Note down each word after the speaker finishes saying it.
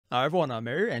Hi everyone, I'm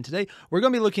Airier, and today we're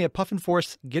going to be looking at Puffin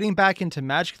getting back into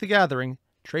Magic the Gathering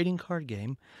trading card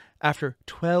game after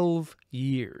 12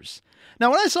 years.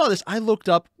 Now, when I saw this, I looked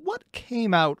up what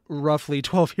came out roughly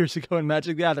 12 years ago in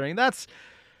Magic the Gathering. That's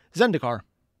Zendikar.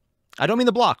 I don't mean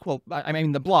the block. Well, I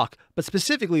mean the block, but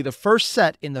specifically the first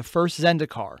set in the first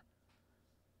Zendikar.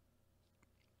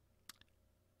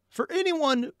 For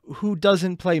anyone who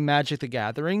doesn't play Magic the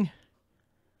Gathering,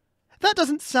 that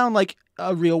doesn't sound like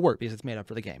a real word because it's made up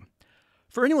for the game.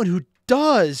 For anyone who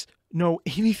does know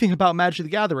anything about Magic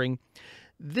the Gathering,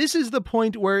 this is the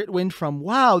point where it went from,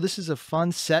 wow, this is a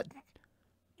fun set,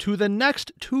 to the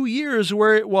next 2 years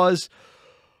where it was,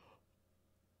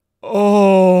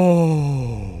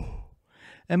 oh.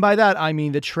 And by that, I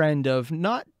mean the trend of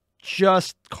not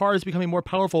just cards becoming more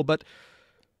powerful, but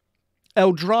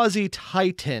Eldrazi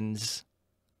Titans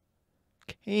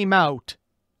came out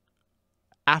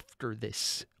after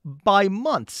this by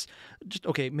months. Just,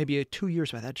 okay, maybe 2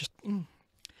 years by that.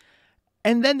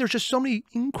 And then there's just so many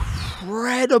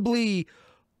incredibly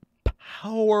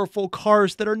powerful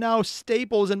cards that are now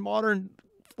staples in modern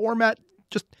format,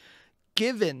 just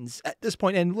givens at this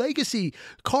point. And legacy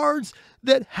cards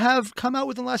that have come out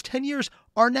within the last 10 years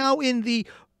are now in the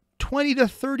 20 to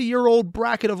 30-year-old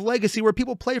bracket of legacy where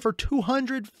people play for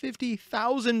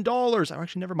 $250,000.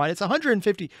 Actually, never mind. It's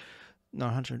 150. No,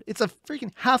 100. It's a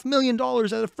freaking $500,000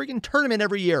 at a freaking tournament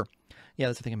every year. Yeah,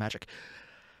 that's the thing in Magic.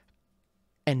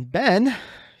 And Ben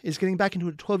is getting back into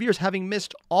it 12 years, having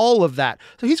missed all of that.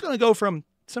 So he's going to go from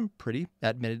some pretty,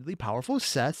 admittedly, powerful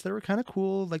sets that were kind of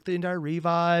cool, like the entire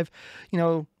Revive,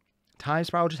 Time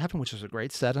Spiral just happened, which was a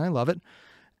great set, and I love it.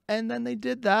 And then they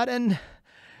did that, and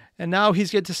now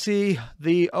he's get to see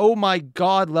the, oh my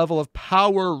god, level of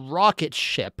power rocket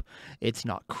ship. It's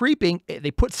not creeping. They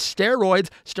put steroids.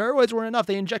 Steroids weren't enough.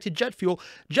 They injected jet fuel.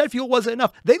 Jet fuel wasn't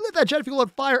enough. They lit that jet fuel on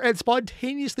fire and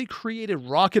spontaneously created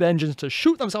rocket engines to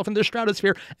shoot themselves into the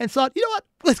stratosphere and thought, you know what?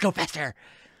 Let's go faster.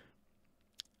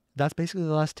 That's basically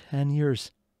the last 10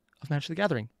 years of Magic the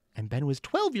Gathering. And Ben was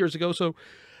 12 years ago, so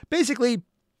basically,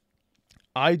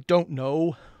 I don't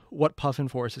know what Puffin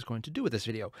Forest is going to do with this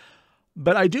video.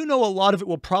 But I do know a lot of it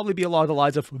will probably be along the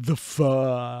lines of the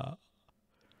fuh,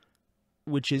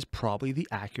 which is probably the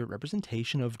accurate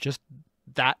representation of just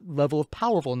that level of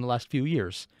powerful in the last few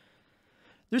years.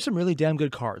 There's some really damn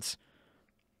good cards.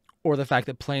 Or the fact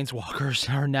that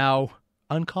Planeswalkers are now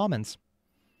uncommons.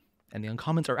 And the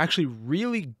uncommons are actually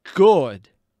really good.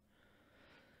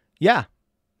 Yeah,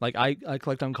 like I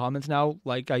collect uncommons now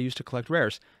like I used to collect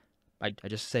rares. I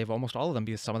just save almost all of them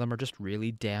because some of them are just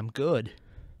really damn good.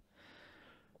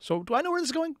 So do I know where this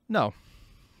is going? No.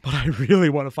 But I really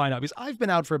want to find out because I've been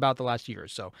out for about the last year or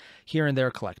so, here and there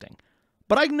collecting.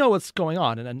 But I know what's going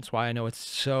on, and that's why I know it's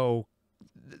so...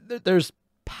 There's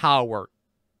power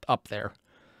up there.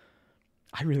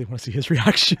 I really want to see his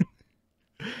reaction.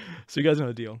 So you guys know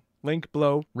the deal. Link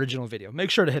below, original video.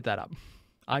 Make sure to hit that up.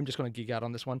 I'm just going to geek out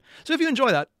on this one. So if you enjoy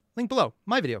that, link below,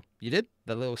 my video. You did?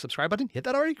 The little subscribe button? Hit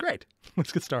that already? Great.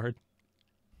 Let's get started.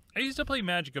 I used to play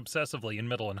Magic obsessively in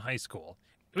middle and high school.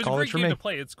 It was College a great game to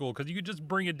play at school because you could just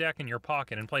bring a deck in your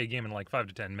pocket and play a game in like 5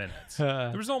 to 10 minutes.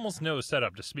 There was almost no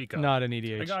setup to speak of. Not an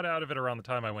EDH. I got out of it around the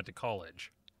time I went to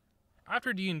college.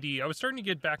 After D&D, I was starting to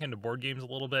get back into board games a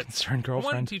little bit. Concerned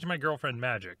girlfriend. I wanted to teach my girlfriend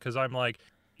Magic because I'm like,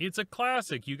 it's a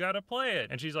classic, you gotta play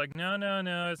it. And she's like, no,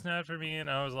 it's not for me. And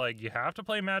I was like, you have to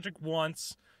play Magic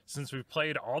once since we've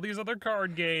played all these other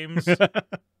card games. But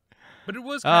it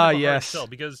was kind of a hard sell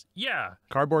because, yeah,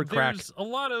 cardboard crack. There's a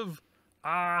lot of,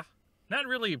 not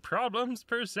really problems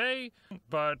per se,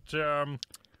 but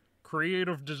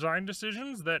creative design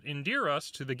decisions that endear us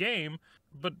to the game,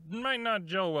 but might not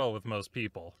gel well with most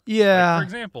people. Yeah. Like, for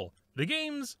example, the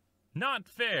game's not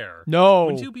fair. No.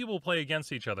 When two people play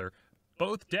against each other,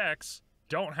 both decks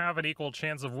don't have an equal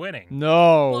chance of winning.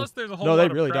 No. Plus, there's a whole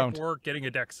lot of prep work getting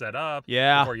a deck set up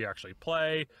before you actually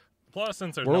play. Plus,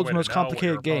 since there's world's no way most to know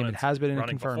complicated what your game, it has been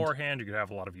running confirmed beforehand. You could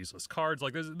have a lot of useless cards.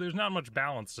 Like there's not much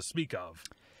balance to speak of.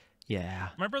 Yeah.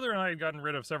 My brother and I had gotten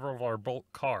rid of several of our bulk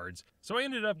cards, so I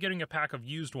ended up getting a pack of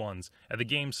used ones at the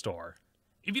game store.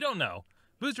 If you don't know,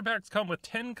 booster packs come with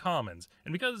 10 commons,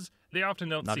 and because they often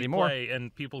don't see play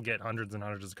and people get hundreds and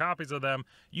hundreds of copies of them,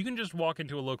 you can just walk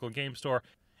into a local game store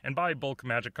and buy bulk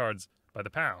Magic cards by the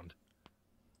pound.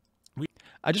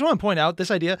 I just want to point out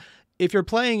this idea. If you're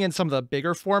playing in some of the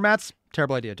bigger formats,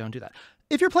 terrible idea. Don't do that.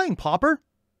 If you're playing Pauper,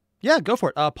 yeah, go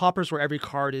for it. Pauper's where every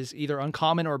card is either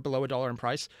uncommon or below $1 in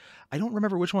price. I don't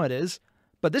remember which one it is,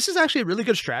 but this is actually a really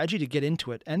good strategy to get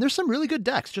into it. And there's some really good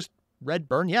decks. Just red,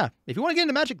 burn, yeah. If you want to get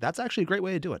into Magic, that's actually a great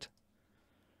way to do it.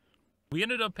 We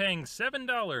ended up paying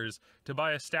 $7 to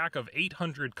buy a stack of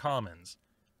 800 commons.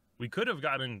 we could have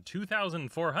gotten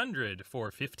 2,400 for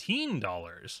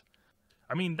 $15.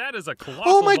 I mean, that is a colossal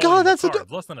Oh my God, that's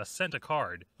less than a cent a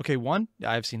card. Okay, one,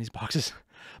 I've seen these boxes.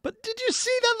 But did you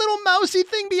see that little mousy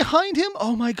thing behind him?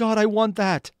 Oh my God, I want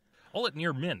that. All at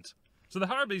near mint. So the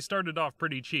Harvey started off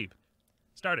pretty cheap.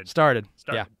 Started.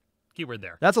 Yeah. Keyword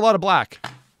there. That's a lot of black.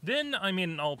 Then I'm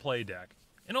in an all-play deck.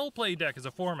 An all-play deck is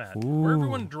a format where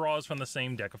everyone draws from the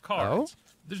same deck of cards. Oh?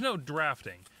 There's no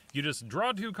drafting. You just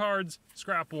draw 2 cards,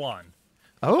 scrap 1.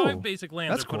 Oh, 5 basic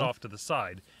lands that's are put cool. off to the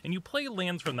side, and you play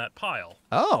lands from that pile.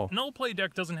 Oh. An all-play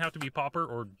deck doesn't have to be pauper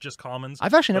or just commons.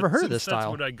 I've actually never but heard of this since that's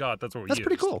style. what I got, that's what we That's used.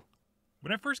 pretty cool.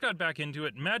 When I first got back into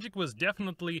it, Magic was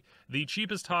definitely the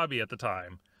cheapest hobby at the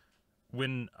time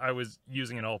when I was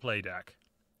using an all-play deck.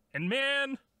 And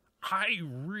man, I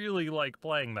really like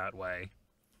playing that way.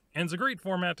 And it's a great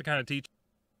format to kind of teach.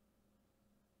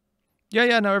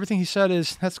 Yeah, no, everything he said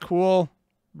that's cool.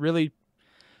 Really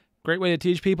great way to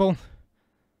teach people.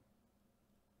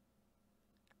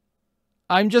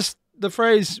 I'm just, the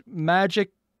phrase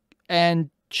magic and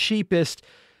cheapest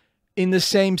in the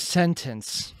same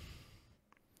sentence.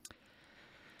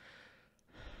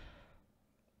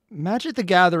 Magic the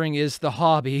Gathering is the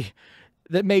hobby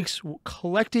that makes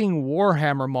collecting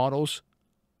Warhammer models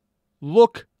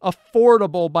look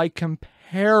affordable by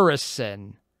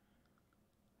comparison.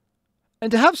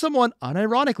 And to have someone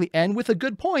unironically and with a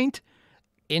good point,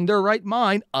 in their right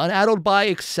mind, unaddled by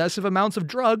excessive amounts of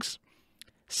drugs,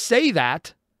 say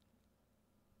that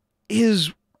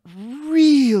is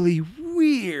really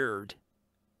weird.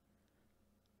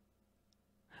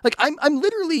 Like, I'm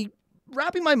literally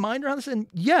wrapping my mind around this, and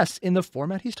yes, in the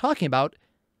format he's talking about,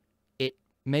 it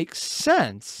makes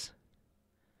sense.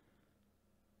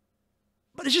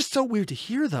 But it's just so weird to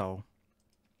hear, though.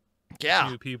 Yeah.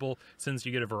 To people, since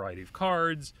you get a variety of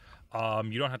cards,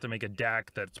 you don't have to make a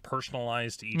deck that's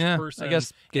personalized to each person. I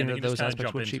guess getting and into you those just kind of aspects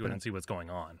jump would into cheapen it it. and see what's going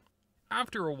on.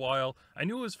 After a while, I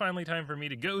knew it was finally time for me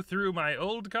to go through my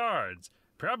old cards.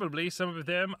 Probably some of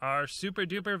them are super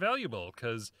duper valuable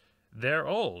because they're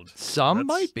old. Some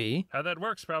might be. How that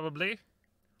works, probably.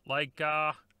 Like,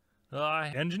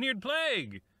 Engineered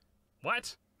Plague.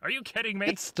 What? Are you kidding me?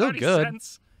 It's still 30 good.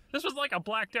 cents? This was like a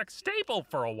black deck staple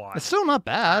for a while. It's still not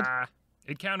bad.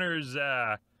 It counters,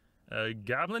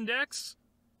 goblin decks,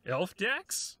 elf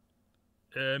decks,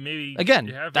 maybe. Again,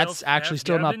 you have that's actually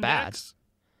still not goblin bad. decks.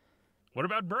 What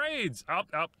about braids?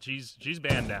 She's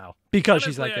banned now. Because Honestly,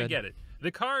 she's that good. I get it.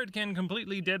 The card can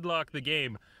completely deadlock the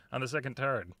game on the second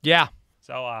turn. Yeah.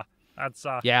 So, that's,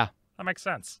 Yeah. that makes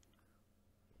sense.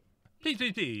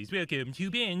 Please, welcome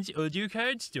to Ben's Audio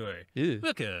Card Store. Ew.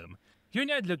 Welcome. You're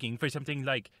not looking for something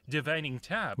like Divining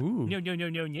Top. Ooh.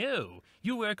 No.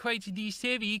 You are quite the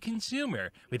savvy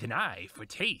consumer with an eye for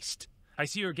taste. I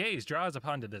see your gaze draws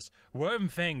upon to this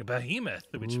Wormfang behemoth,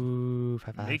 which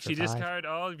makes you discard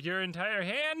all of your entire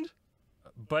hand.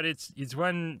 But it's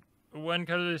one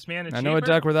colorless mana. I know a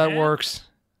deck where that works.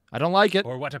 I don't like it,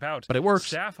 Or what about but it works.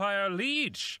 Sapphire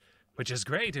Leech, which is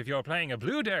great if you're playing a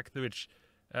blue deck which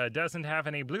doesn't have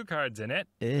any blue cards in it,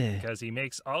 because he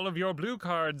makes all of your blue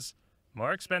cards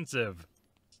more expensive.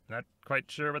 Not quite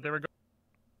sure what they were going.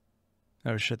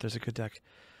 Oh shit, there's a good deck.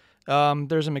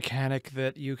 There's a mechanic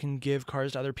that you can give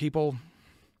cards to other people.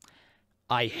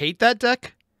 I hate that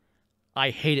deck.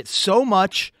 I hate it so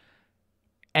much.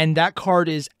 And that card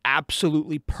is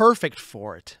absolutely perfect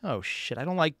for it. Oh shit, I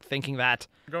don't like thinking that.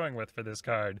 Going with for this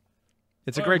card.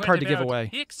 It's a great card to give What away.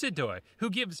 about Ixidor, who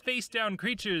gives face-down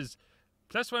creatures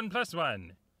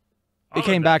 +1/+1. It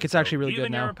came back. It's actually really Even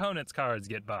good your now. opponent's cards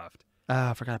get buffed.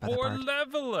 I forgot about that Or part.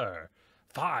 Leveler.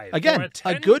 5. Again, for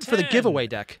a good for the 10/10. giveaway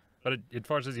deck. But it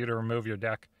forces you to remove your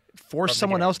deck. Force From the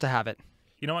someone game. else to have it.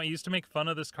 You know, I used to make fun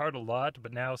of this card a lot,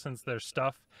 but now since there's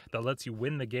stuff that lets you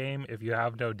win the game if you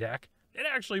have no deck, it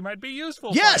actually might be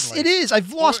useful. Yes, finally. it is.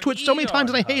 I've lost Or to it so many times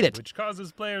and I hate Eon it. Which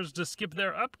causes players to skip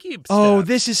their upkeep Oh, steps,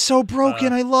 this is so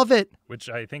broken. I love it. which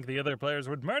I think the other players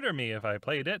would murder me if I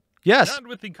played it. Yes. Not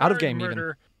with the Out card of game even.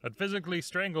 murder, but physically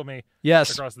strangle me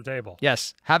Yes. across the table.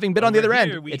 Yes. Having been on the Over other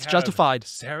here, end, we it's have justified.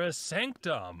 Sarah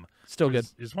Sanctum. Still good.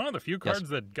 Is one of the few Yes. cards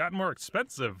that got more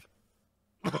expensive.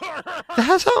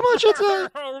 That's how much it's a...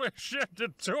 Holy shit,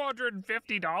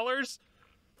 $250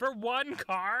 for one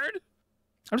card?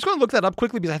 I'm just going to look that up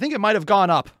quickly because I think it might have gone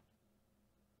up.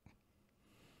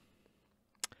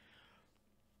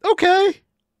 Okay.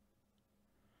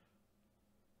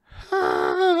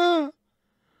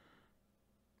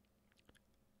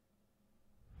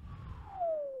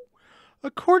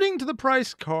 According to the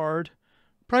price guide,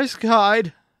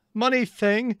 money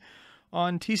thing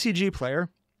on TCG Player,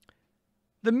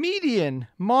 the median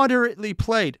moderately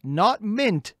played, not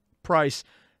mint, price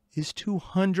is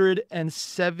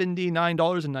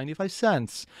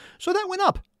 $279.95. So that went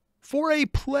up for a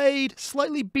played,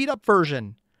 slightly beat up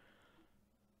version.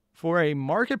 For a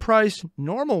market price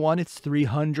normal one, it's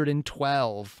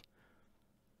 $312.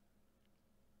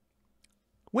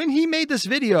 When he made this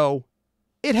video,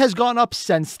 it has gone up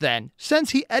since then. Since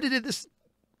he edited this.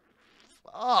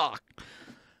 Fuck.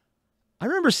 I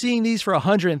remember seeing these for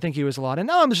 $100 and thinking it was a lot. And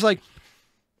now I'm just like,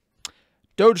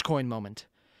 Dogecoin moment.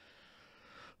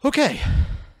 Okay.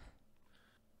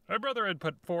 My brother had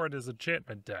put 4 in his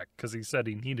enchantment deck because he said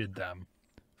he needed them.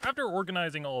 After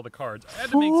organizing all the cards, I had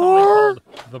to make something called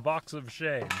the Box of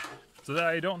Shame, so that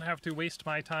I don't have to waste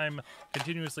my time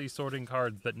continuously sorting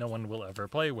cards that no one will ever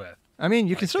play with. I mean,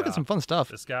 you can still get some fun stuff.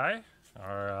 This guy,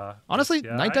 or honestly,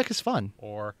 this guy, Night Deck is fun.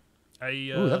 Or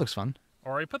ooh, that looks fun.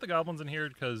 Or I put the goblins in here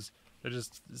because they're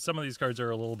just some of these cards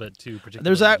are a little bit too particular.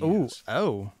 There's that. Ooh,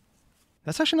 oh,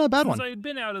 that's actually not a bad one. Since I had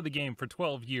been out of the game for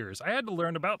 12 years, I had to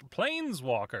learn about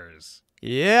planeswalkers.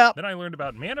 Yeah. Then I learned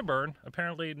about mana burn,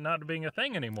 apparently not being a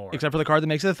thing anymore. Except for the card that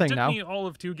makes it a thing now. It took me all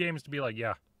of 2 games to be like,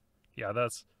 yeah,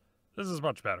 this is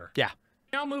much better. Yeah.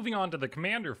 Now moving on to the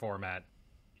commander format.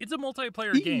 It's a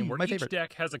multiplayer game where each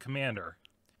deck has a commander.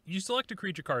 You select a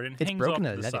creature card and it hangs off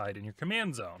to the side in your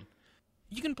command zone.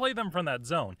 You can play them from that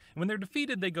zone, and when they're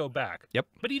defeated, they go back. Yep.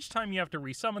 But each time you have to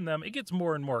resummon them, it gets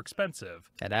more and more expensive.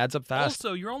 It adds up fast.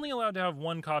 Also, you're only allowed to have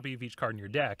 1 copy of each card in your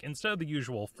deck, instead of the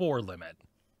usual 4 limit.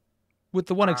 With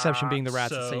the one exception being the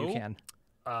rats that say you can.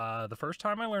 The first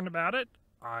time I learned about it,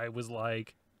 I was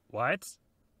like, what?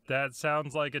 That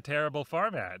sounds like a terrible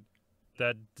format.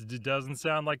 That doesn't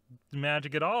sound like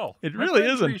Magic at all. It really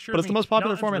isn't, but it's the most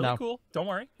popular format now. Cool. Don't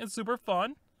worry. It's super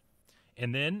fun.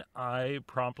 And then I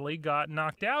promptly got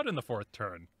knocked out in the 4th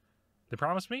turn. They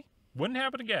promised me wouldn't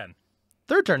happen again.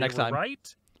 3rd turn next time.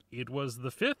 Right. It was the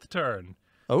 5th turn.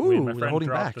 Oh, when my friend holding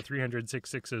dropped back. the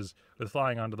 306 6s with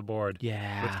flying onto the board.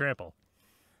 Yeah. With trample.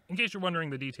 In case you're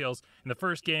wondering the details, in the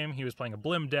first game, he was playing a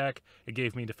Blim deck. It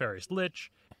gave me Nefarious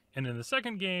Lich. And in the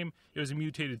second game, it was a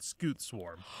mutated Scoot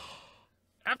Swarm.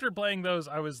 After playing those,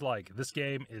 I was like, this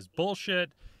game is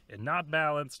bullshit and not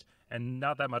balanced and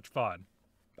not that much fun.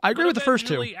 I agree with the first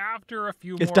 2. After a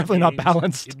few it's more definitely games, not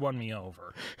balanced. It won me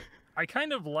over. I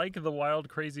kind of like the wild,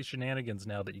 crazy shenanigans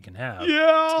now that you can have.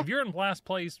 Yeah. If you're in last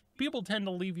place, people tend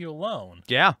to leave you alone.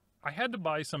 Yeah. I had to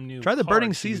buy some new Try the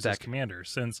Burning Seas deck. Commanders,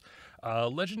 since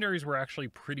legendaries were actually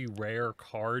pretty rare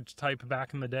card type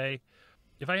back in the day.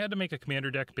 If I had to make a commander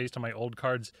deck based on my old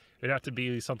cards, it'd have to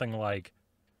be something like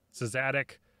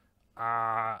Zazatic,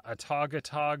 a Tog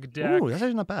deck. Ooh, that's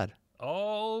actually not bad.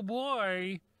 Oh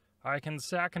boy, I can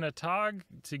sack an Atog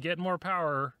to get more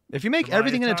power. If you make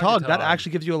everything in a Tog, that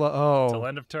actually gives you a lot. Oh. Till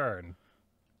end of turn.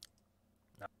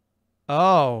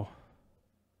 Oh.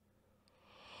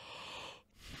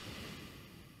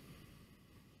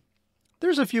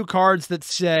 There's a few cards that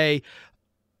say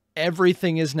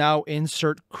everything is now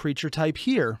insert creature type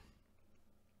here.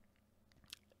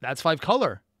 That's 5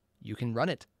 color. You can run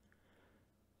it.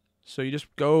 So you just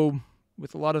go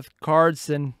with a lot of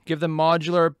cards and give them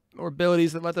modular or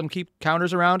abilities that let them keep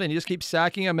counters around, and you just keep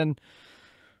sacking them. And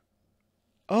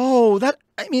oh, that,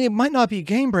 I mean, it might not be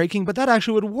game breaking, but that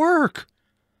actually would work.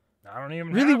 I don't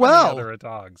even really have well. any other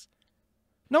Atogs.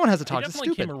 No one has Atogs. It's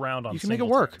definitely stupid. came around on you can make it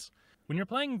work. Turns. When you're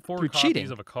playing 4 Through copies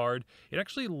cheating. of a card, it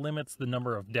actually limits the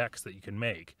number of decks that you can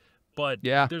make. But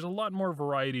yeah. there's a lot more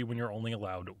variety when you're only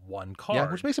allowed 1 card. Yeah,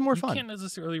 which makes it more fun. You can't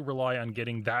necessarily rely on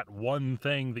getting that one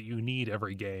thing that you need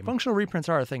every game. Functional reprints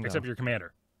are a thing, except though. your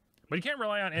commander. But you can't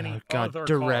rely on any other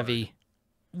Derevi. card.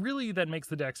 Really, that makes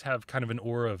the decks have kind of an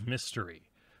aura of mystery.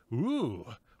 Ooh,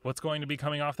 what's going to be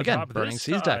coming off the top Burning this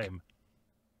Seas time? deck.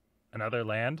 Another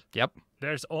land? Yep.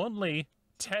 There's only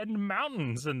 10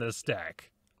 mountains in this deck.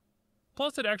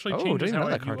 Plus, it actually changes how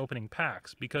I view opening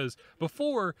packs, because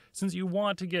before, since you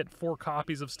want to get 4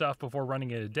 copies of stuff before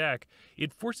running in a deck,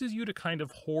 it forces you to kind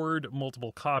of hoard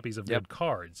multiple copies of good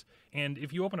cards. And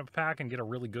if you open a pack and get a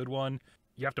really good one,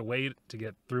 you have to wait to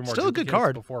get through more Still a good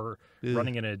card before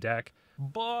running in a deck.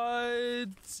 But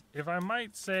if I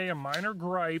might say a minor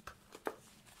gripe,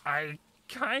 I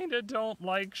kind of don't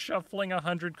like shuffling a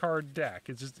 100-card deck.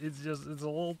 It's a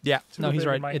little too he's big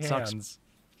right. in my It hands.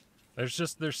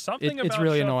 sucks. There's something about it's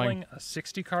really shuffling annoying. a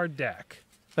 60-card deck.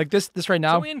 Like this right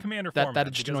now. So in Commander format, that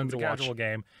is just annoying it's a to watch. casual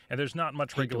game, and there's not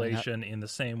much regulation in the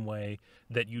same way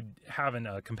that you have in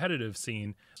a competitive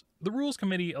scene. The rules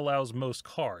committee allows most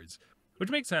cards,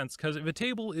 which makes sense because if a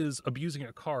table is abusing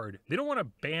a card, they don't want to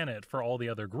ban it for all the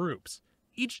other groups.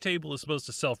 Each table is supposed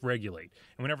to self-regulate,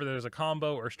 and whenever there's a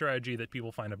combo or strategy that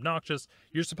people find obnoxious,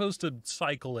 you're supposed to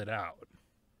cycle it out.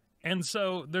 And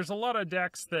so there's a lot of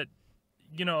decks that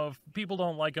you know, if people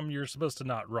don't like them, you're supposed to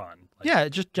not run. Like, yeah,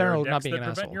 just general there are not decks being that an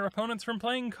prevent asshole. your opponents from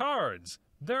playing cards.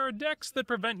 There are decks that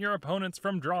prevent your opponents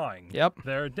from drawing. Yep.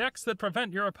 There are decks that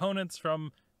prevent your opponents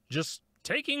from just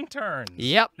taking turns.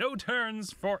 Yep. No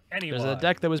turns for anyone. There's a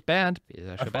deck that was banned.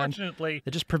 Unfortunately,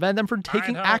 it just prevent them from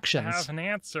taking I don't actions. have an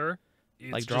answer.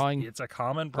 It's like just, drawing, it's a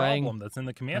common playing, problem that's in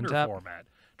the Commander untap. format.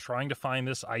 Trying to find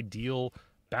this ideal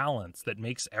balance that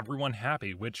makes everyone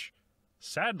happy, which,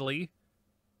 sadly,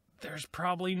 there's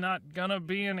probably not gonna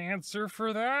be an answer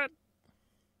for that.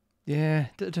 Yeah,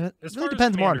 As it far as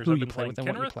depends more on commanders, who I've you been play playing with and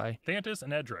what you Kenrith, play. Thantis,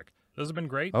 and Edric. Those have been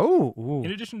great. Oh, ooh.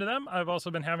 In addition to them, I've also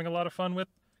been having a lot of fun with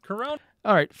Corona.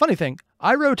 All right, funny thing,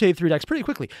 I rotate through decks pretty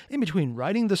quickly. In between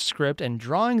writing the script and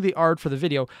drawing the art for the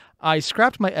video, I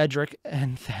scrapped my Edric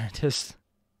and Thantis.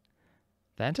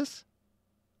 Thantis?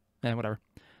 Whatever.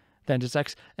 Thantis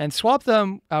decks, and swapped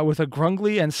them with a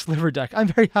Grungly and Sliver deck. I'm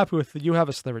very happy with it. You have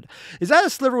a Sliver. Is that a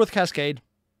Sliver with Cascade?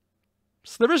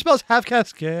 Sliver spells have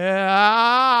Cascade.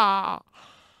 Ah!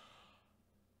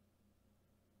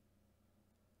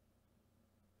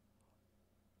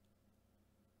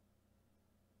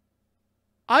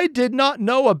 I did not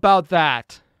know about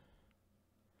that.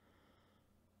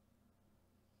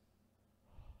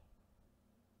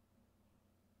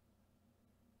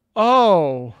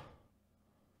 Oh.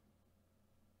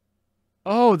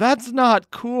 Oh, that's not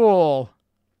cool.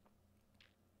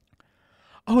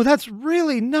 Oh, that's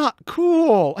really not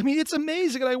cool. I mean, it's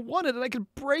amazing and I want it and I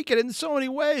could break it in so many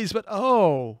ways, but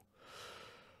oh.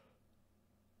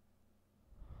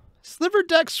 Sliver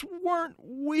decks weren't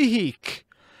weak.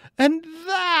 And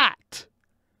that.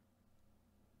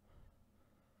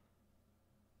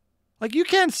 Like, you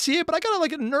can't see it, but I got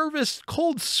like a nervous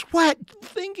cold sweat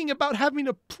thinking about having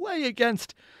to play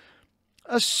against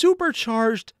a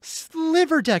supercharged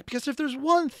Sliver deck. Because if there's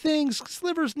one thing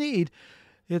Slivers need,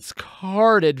 it's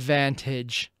card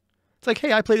advantage. It's like,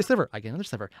 hey, I played a Sliver. I get another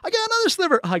Sliver. I get another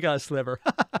Sliver. I got a Sliver.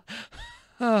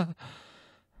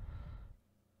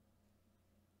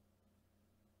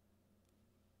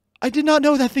 I did not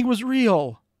know that thing was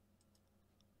real.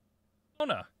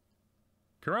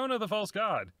 Corona the false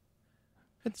god.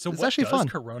 It's what actually does fun.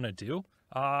 Corona do?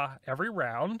 Every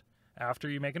round, after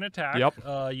you make an attack,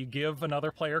 you give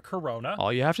another player Corona.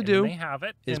 All you have to do they have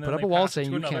it, is and put then up they a wall pass it saying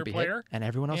to you can't another be player, hit, and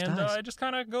everyone else and dies. it just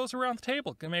kind of goes around the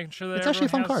table, making sure that It's actually a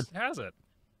fun everyone card. has it.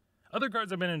 Other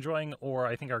cards I've been enjoying, or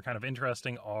I think are kind of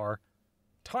interesting, are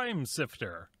Time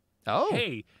Sifter. Oh.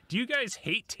 Hey, do you guys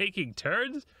hate taking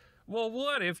turns? Well,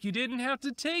 what if you didn't have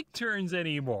to take turns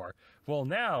anymore? Well,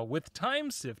 now, with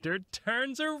Time Sifter,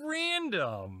 turns are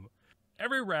random.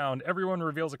 Every round, everyone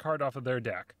reveals a card off of their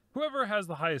deck. Whoever has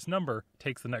the highest number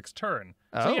takes the next turn.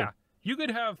 Oh. So yeah, you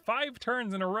could have 5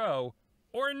 turns in a row,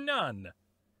 or none.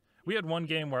 We had one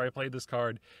game where I played this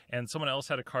card, and someone else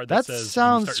had a card that says,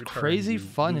 sounds when you start your turn, crazy, you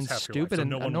fun, lose and half your stupid, life. So and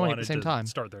no one annoying at the wanted same to time.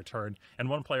 start their turn, and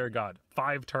one player got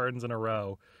 5 turns in a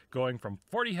row, going from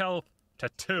 40 health to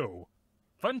 2.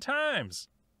 Fun times.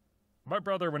 My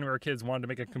brother, when we were kids, wanted to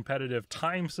make a competitive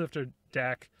Time Sifter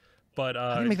deck, but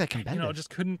How do you make that competitive? just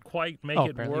couldn't quite make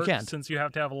it apparently you work can't. since you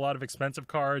have to have a lot of expensive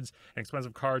cards, and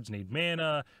expensive cards need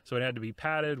mana, so it had to be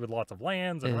padded with lots of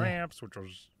lands and ramps, which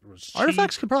was cheap.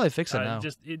 Artifacts could probably fix it now.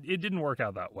 It didn't work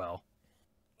out that well.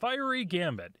 Fiery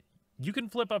Gambit. You can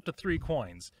flip up to 3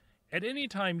 coins. At any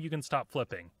time, you can stop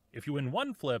flipping. If you win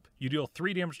 1 flip, you deal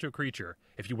 3 damage to a creature.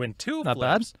 If you win 2 Not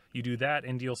flips, you do that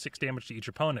and deal 6 damage to each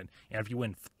opponent. And if you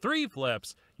win 3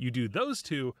 flips, you do those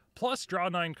 2, plus draw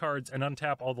 9 cards and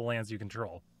untap all the lands you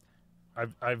control.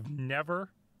 I've never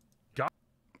got...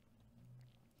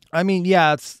 I mean,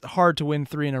 yeah, it's hard to win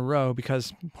 3 in a row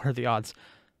because what are the odds?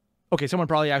 Okay, someone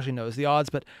probably actually knows the odds,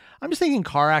 but I'm just thinking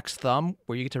Karak's Thumb,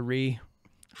 where you get to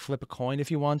re-flip a coin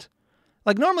if you want.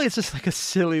 Like, normally it's just like a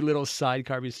silly little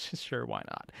sidecar, but sure, why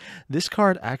not? This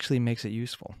card actually makes it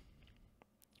useful.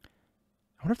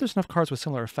 I wonder if there's enough cards with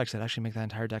similar effects that actually make that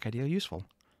entire deck idea useful.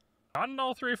 Gotten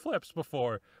all 3 flips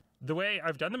before. The way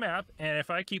I've done the map, and if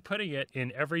I keep putting it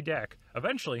in every deck,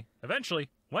 eventually,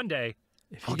 one day,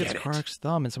 If he gets Karak's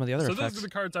Thumb and some of the other So effects. those are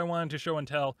the cards I wanted to show and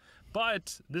tell,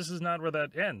 but this is not where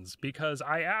that ends, because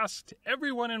I asked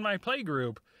everyone in my play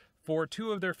group for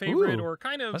 2 of their favorite Ooh, or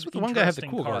kind of that's what the one guy had the interesting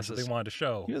cool cards glasses. that they wanted to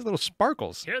show. He has little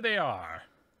sparkles. Here they are.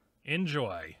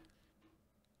 Enjoy.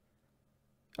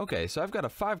 Okay, so I've got a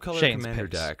 5-color Shane's commander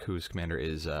picks. deck whose commander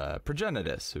is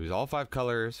Progenitus, who's all 5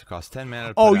 colors, costs 10 mana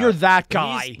to Oh, put you're out. that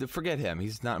And guy. forget him,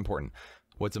 he's not important.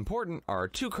 What's important are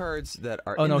 2 cards that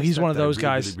are Oh, in no, this he's deck one of that I those really,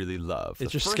 guys. Really, really love. It The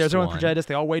just first scares everyone one for Jedius.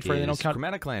 They all wait for it. They don't is count.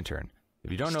 Chromatic Lantern. If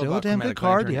you don't know Still a about damn Chromatic good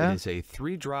card, Lantern, yeah. it is a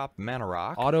 3-drop mana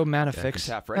rock. Auto mana that can fix.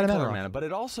 tap for Got a any mana color rock. mana, but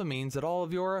it also means that all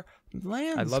of your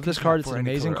lands. I love can this tap card. It's for an any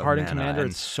amazing color card of in mana, Commander.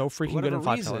 and It's so for freaking good in whatever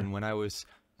 5 color. reason, when I was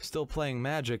still playing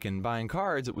Magic and buying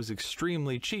cards, it was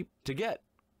extremely cheap to get.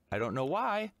 I don't know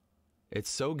why. It's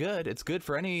so good. It's good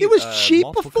for any It was cheap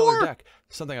multiple before. color deck.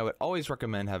 Something I would always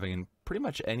recommend having in pretty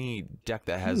much any deck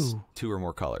that has 2 or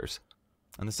more colors.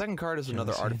 And the second card is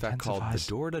another Jealousy artifact called the intensifies.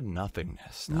 Door to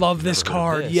Nothingness. Now, Love if you've this never heard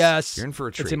of card, this, yes. You're in for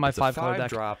a treat. It's in my It's a 5-color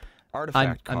deck. 5-drop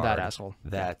artifact I'm card. that asshole.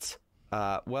 That,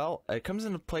 well, it comes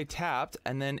into play tapped,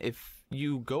 and then if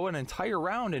you go an entire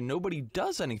round and nobody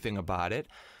does anything about it,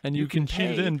 And you can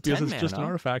cheat it pay in because 10 it's just an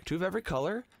mana, artifact. 2 of every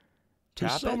color,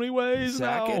 There's tap so it, many ways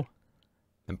sack now. it,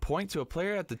 and point to a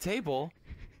player at the table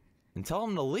and tell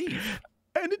them to leave.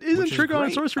 And it isn't which is trigger on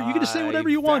great. sorcery. You can just say whatever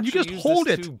you I've want. You just actually used hold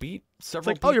this it. To beat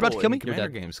several like, oh, you're about to people kill me? in You're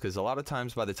Commander dead. games, because a lot of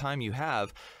times by the time you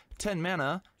have 10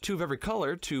 mana, 2 of every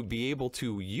color, to be able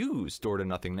to use Door to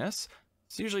Nothingness,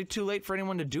 it's usually too late for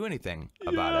anyone to do anything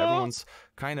about it. Yeah. Everyone's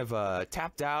kind of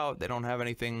tapped out. They don't have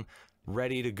anything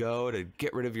ready to go to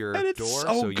get rid of your And it's door.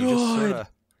 so you just sort good.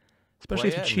 of Especially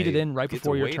if you cheat it in right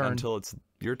before your turn. until it's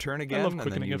your turn again, love and then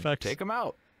quickening you effects. take them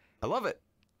out. I love it.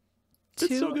 It's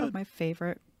Two so good. of my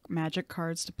favorite Magic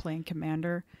cards to play in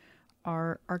Commander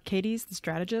are Arcades the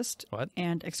Strategist What?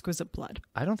 and Exquisite Blood.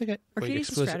 I don't think I... Wait, Arcades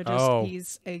the explicit- Strategist, Oh,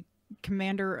 he's a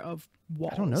commander of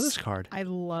walls. I don't know this card. I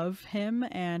love him,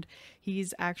 and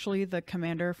he's actually the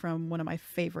commander from one of my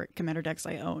favorite commander decks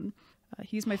I own.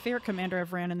 He's my favorite commander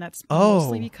I've ran, and that's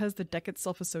mostly because the deck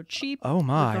itself is so cheap. Oh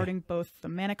my. Regarding both the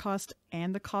mana cost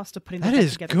and the cost of putting the That deck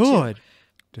is together good. Too.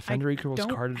 Defender I equals don't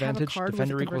card have a advantage. card with a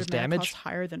Defender equals converted mana damage. cost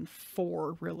higher than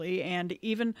 4, really, and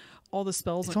even all the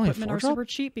spells It's and only a equipment are 4-drop? super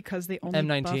cheap because they only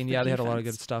M19, buff the yeah, they had a lot of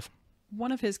good defense. stuff.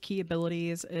 One of his key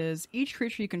abilities is each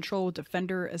creature you control with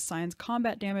Defender assigns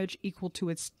combat damage equal to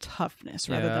its toughness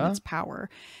rather than Yeah. its power,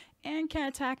 and can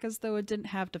attack as though it didn't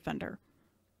have Defender.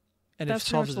 And That's it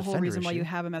pretty much solves the whole defender reason why issue. you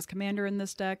have him as commander in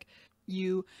this deck.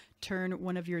 You turn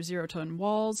one of your 0-tone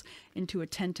walls into a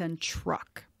 10/10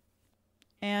 truck.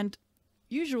 And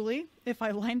usually, if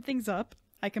I line things up,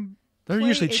 I can They're play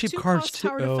usually a cheap 2-cost cards too.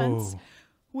 tower defense, Oh.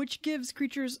 which gives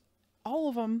creatures, all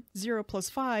of them,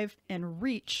 0+5 and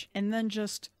reach, and then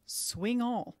just swing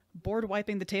all, board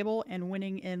wiping the table and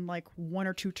winning in like 1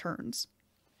 or 2 turns.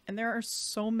 And there are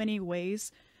so many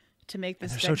ways to make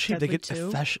this They're deck so cheap. They deadly get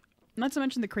too. Not to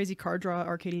mention the crazy card draw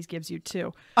Arcades gives you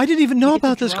too. I didn't even know You get to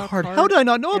about this draw a card. How did I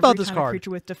not know every about this time a card?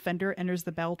 creature with Defender enters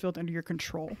the battlefield under your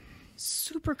control.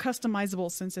 Super customizable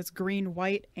since it's green,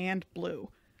 white, and blue.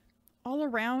 All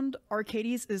around,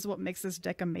 Arcades is what makes this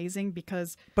deck amazing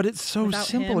because But it's so without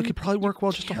simple. him, it could probably you work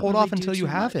well just to can't hold really off do until you too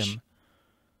have much. him.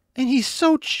 And he's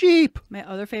so cheap. my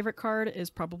other favorite card is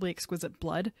probably Exquisite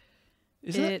Blood.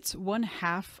 Is it? It's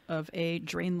 1/2 of a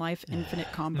Drain Life Infinite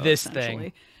combo, This essentially.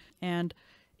 thing. And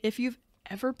if you've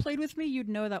ever played with me, you'd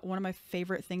know that one of my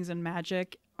favorite things in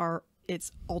Magic are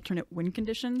its alternate win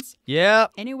conditions. Yeah.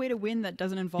 Any way to win that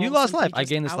doesn't involve You lost simply life. I just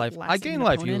gain this life. I outlasting gain an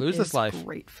life. You opponent lose this is life.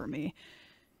 Great for me.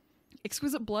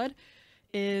 Exquisite Blood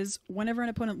is whenever an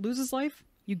opponent loses life,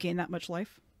 you gain that much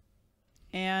life.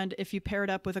 And if you pair it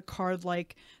up with a card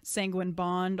like Sanguine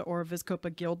Bond or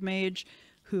Vizkopa Guildmage,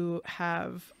 who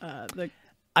have the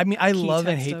I mean, I key love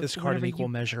and text hate of this card in whenever equal you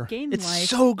measure. gain It's life,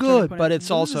 so your good, opponent but it's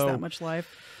loses also... that much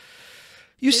life.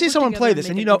 You They see work someone play together this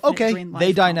and and make you an know, infinite okay, drain they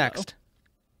life die combo. next.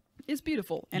 It's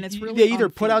beautiful, and it's really They either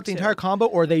on put theme, out the too. entire combo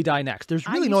or they die next. There's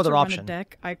really no I used other to run option. a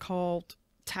deck I called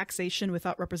Taxation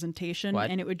Without Representation, What?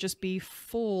 and it would just be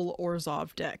full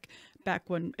Orzhov deck.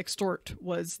 Back when Extort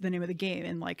was the name of the game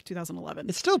in like 2011.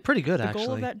 It's still pretty good, the actually.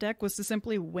 goal of that deck was to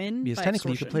simply win Because by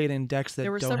technically you could extortion. play it in decks that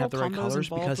There were don't several have the right combos colors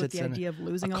involved because with it's the idea of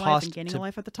losing a a life cost and gaining to- a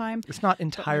life at the time. It's not but my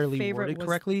entirely favorite worded was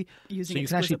correctly, so using you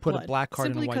can actually Exquisite put a Blood, black card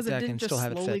in a simply white because it deck didn't and just still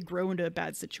have it slowly fit. grow into a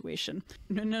bad situation.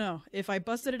 No. If I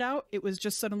busted it out, it was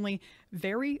just suddenly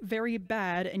very, very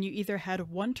bad, and you either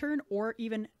had one turn or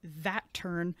even that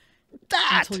turn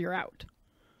until you're out.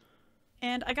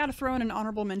 And I gotta throw in an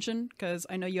honorable mention because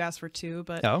I know you asked for 2,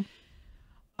 but No,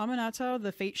 Aminato,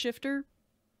 the Fate Shifter,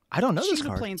 I don't know she's this a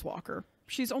card. planeswalker.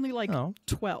 She's only like Oh.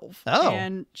 12. Oh.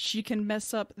 And she can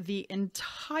mess up the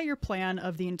entire plan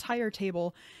of the entire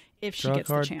table if she Draw a gets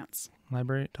card. the chance.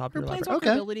 Library, top Her of your planeswalker library.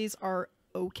 Okay. abilities are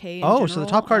okay in Oh, so the general.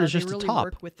 top card is They just the really top.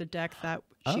 work with the deck that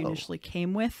she Oh. initially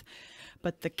came with.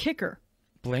 But the kicker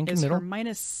Blink in is middle. her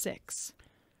 -6.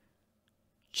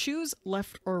 Choose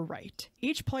left or right.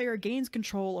 Each player gains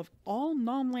control of all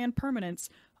non-land permanents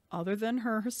other than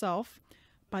herself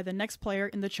by the next player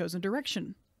in the chosen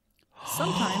direction.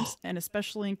 Sometimes, and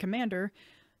especially in Commander,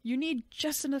 you need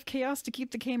just enough chaos to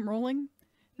keep the game rolling.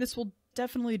 This will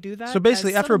definitely do that. So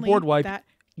basically, as after a suddenly board wipe, that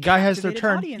guy has their captivated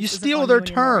turn. audience You isn't steal on their you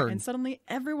anymore, turn. and suddenly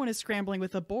everyone is scrambling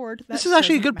with a board. This is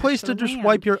actually a good place to just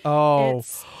wipe your. Oh,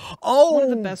 It's oh. one of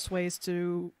the best ways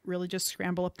to really just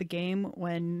scramble up the game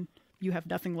when you have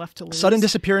nothing left to lose. Sudden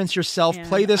disappearance yourself. And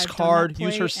Play this I've done card. that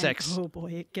Use play, her and, 6. oh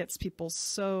boy, it gets people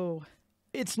so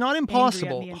It's not angry at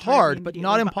impossible. me and Hard, target but me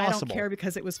not immediately, impossible. I don't care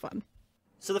because it was fun.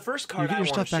 So the first card get I your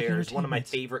want stuff to back in share your is one of my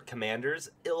teammates. favorite commanders,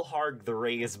 Ilharg the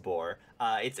Razeboar.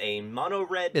 It's a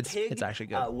mono-red It's pig. actually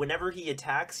good. Whenever he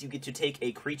attacks, you get to take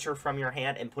a creature from your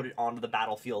hand and put it onto the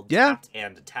battlefield Yeah. tapped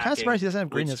and attacking. Kinda surprised he doesn't have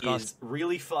green in which his cost. is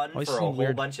really fun Always for a seemed whole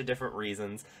weird. bunch of different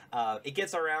reasons. It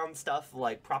gets around stuff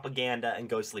like propaganda and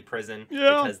ghostly prison.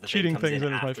 Yeah, because the cheating thing comes things in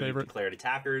that is my after you've favorite. declared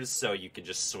attackers, so you can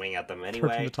just swing at them Throw anyway.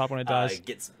 it from the top when it dies. It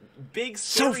gets big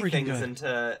So scary freaking things good.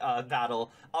 into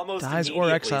battle almost Dies or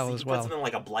immediately. exile So you as can well. put something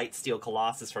like a Blightsteel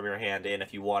Colossus from your hand in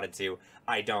if you wanted to.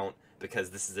 I don't, because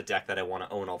this is a deck that I want to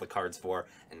own all the cards for,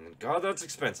 and god, that's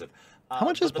expensive. How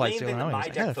much but is the main Blightsteel? thing that I my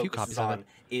had a deck few focuses copies of on it.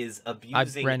 is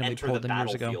abusing randomly enter pulled the them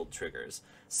years ago. battlefield triggers.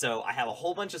 So I have a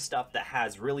whole bunch of stuff that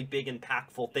has really big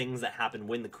impactful things that happen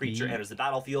when the creature enters the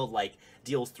battlefield, like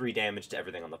deals 3 damage to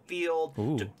everything on the field,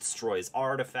 Ooh. destroys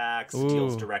artifacts, Ooh.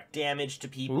 deals direct damage to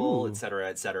people, Ooh. etc.,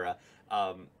 etc.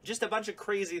 Just a bunch of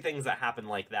crazy things that happen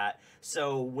like that.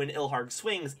 So when Ilharg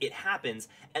swings, it happens,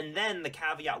 and then the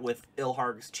caveat with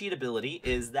Ilharg's cheat ability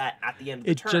is that at the end of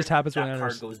the It turn, just happens when that it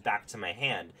card enters. goes back to my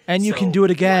hand. And you So can do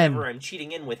it again. Whenever I'm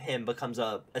cheating in with him becomes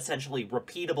a essentially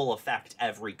repeatable effect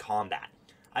every combat.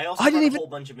 I also I have didn't a even- whole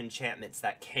bunch of enchantments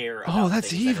that care Oh, about that's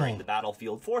things evil. entering the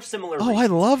battlefield for similar Oh, I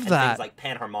reasons, love and that. things like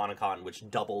Panharmonicon, which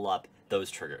double up those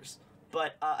triggers.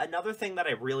 But another thing that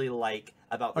I really like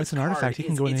about this it's an card artifact. He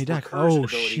can is go in its any deck. recursion Oh,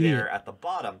 ability shit. there at the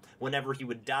bottom. Whenever he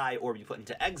would die or be put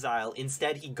into exile,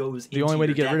 instead he goes The only into way to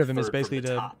your get deck rid of him is third from basically the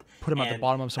to top. put him at the And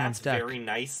bottom of someone's that's deck. very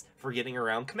nice for getting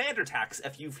around commander attacks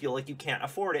if you feel like you can't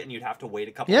afford it and you'd have to wait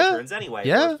a couple Yeah. of turns anyway.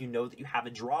 Yeah. Or if you know that you have a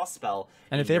draw spell.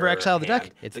 And in if they ever your exile the deck,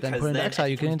 hand, it's then because put into then exile, if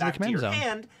you it get comes into the back to command your zone.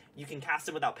 hand, you can cast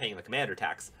him without paying the commander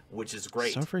tax, which is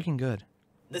great. So freaking good.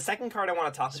 The second card I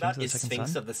want to talk about of the is Second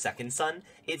Sphinx Sun? of the Second Sun.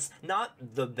 It's not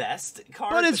the best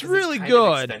card, But it's because really kind of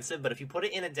good. expensive, but if you put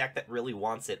it in a deck that really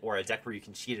wants it, or a deck where you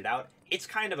can cheat it out, it's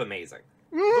kind of amazing.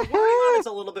 The wording on it's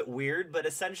a little bit weird, but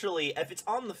essentially, if it's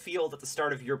on the field at the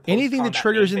start of your Anything that post-combat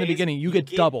triggers main in the phase, beginning, you get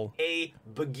double. a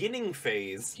beginning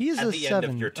phase He is at a the end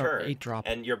of 7 your or turn. 8 drop.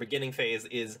 And your beginning phase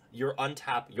is your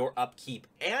untap, your upkeep,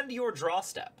 and your draw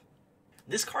step.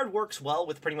 This card works well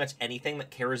with pretty much anything that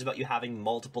cares about you having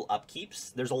multiple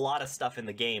upkeeps. There's a lot of stuff in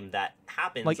the game that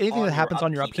happens Like anything that happens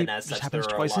on your upkeep and as just such, happens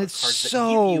there are a twice, lot and of it's cards that give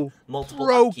so you multiple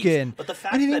broken. upkeeps. But the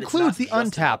fact And it that includes it's the not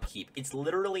just an untap. upkeep, it's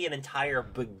literally an entire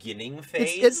beginning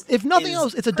phase. It's if nothing is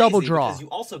else, it's a crazy double draw. because you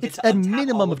also get It's to a untap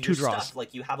minimum all of 2 your draws. Stuff.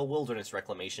 Like you have a Wilderness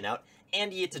Reclamation out,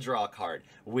 and you get to draw a card,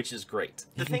 which is great. The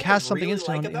You can thing cast I something really instant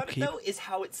like on the about upkeep. it, though, is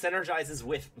how it synergizes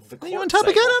with the Then you Court untap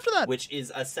again cycle, after that. which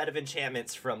is a set of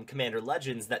enchantments from Commander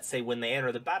Legends that say when they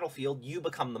enter the battlefield, you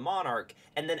become the monarch,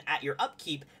 and then at your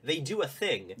upkeep, they do a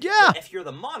thing. Yeah. But if you're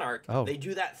the monarch, Oh. they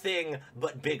do that thing,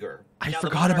 but bigger. I Now, the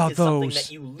forgot monarch about is something those.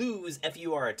 that you lose if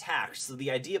you are attacked. So the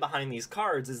idea behind these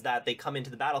cards is that they come into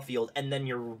the battlefield, and then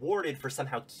you're rewarded for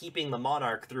somehow keeping the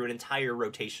monarch through an entire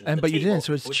rotation. Of And the but you table, didn't,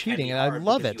 so it's which can cheating, be and I hard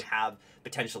love because it. You have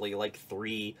potentially like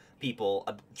 3 people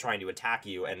trying to attack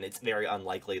you, and it's very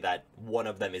unlikely that one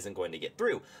of them isn't going to get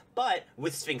through. But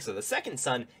with Sphinx of the Second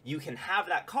Sun, you can have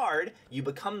that card, you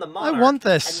become the monarch, want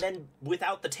this. and then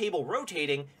without the table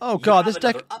rotating, Oh, you God, have this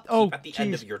deck- another upkeep oh, at the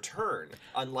end jeez. of your turn.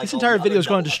 Unlike This all entire the video other is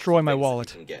going to double destroy my upkeep things that wallet.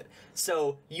 you can get.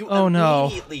 So you Oh, no.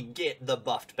 immediately get the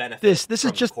buffed benefit. This is from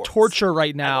the just courts. torture right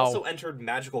I've now. also entered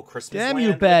Magical Christmas Damn Land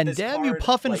you, with Ben. this Damn you, card,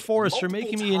 Puffin like, Forrest, for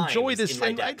multiple making me enjoy times this in my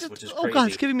thing. decks, which is Oh, God, it's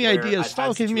crazy, giving me where ideas. I've Stop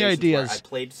had giving me situations where ideas. I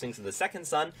played Sphinx of the Second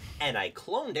Sun, and I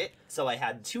cloned it, so I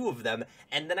had 2 of them,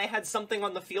 and then I had something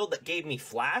on the field that gave me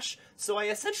Flash, so I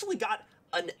essentially got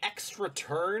an extra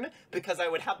turn because I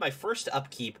would have my first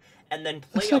upkeep and then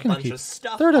play a second bunch upkeep. of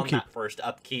stuff Third on upkeep. that first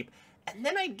upkeep, and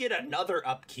then I'd get another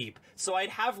upkeep. So I'd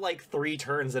have like 3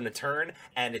 turns in a turn,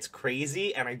 and it's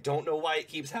crazy, and I don't know why it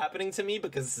keeps happening to me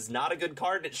because this is not a good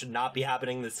card and it should not be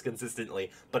happening this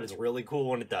consistently, but it's really cool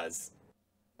when it does.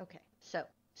 Okay, so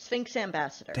Sphinx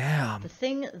Ambassador. Damn. The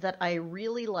thing that I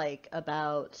really like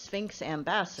about Sphinx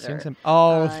Ambassador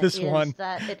This is one.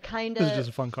 that it kind This is just a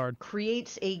of fun card.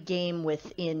 creates a game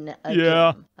within a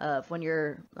Yeah. game of when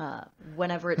you're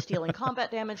whenever it's dealing combat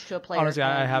damage to a player. Honestly,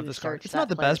 I and have you this card. search It's not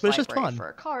that the best, player's but it's just library fun. for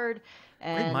a card, Great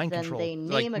and mind then control. they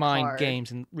Like name a mind card,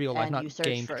 games in real life, and not you search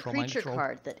game for control, a mind creature control.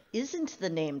 card that isn't the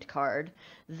named card,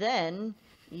 then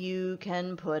you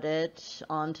can put it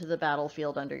onto the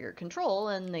battlefield under your control,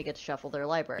 and they get to shuffle their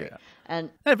library. Yeah. And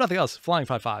if nothing else, flying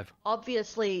 5/5.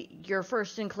 obviously, your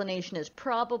first inclination is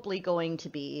probably going to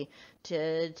be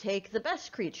to take the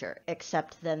best creature,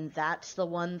 except then that's the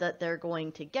one that they're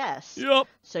going to guess. Yep.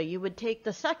 So you would take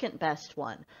the second best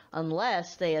one,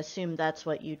 unless they assume that's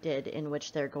what you did, in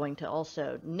which they're going to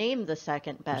also name the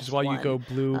second best one. Which is why you go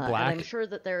blue, And black I'm sure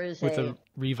that there is with a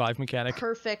revive mechanic.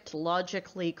 perfect,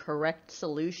 logically correct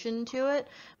solution to it,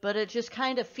 but it just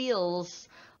kind of feels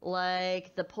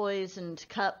like the poisoned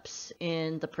cups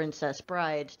in The Princess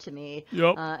Bride to me.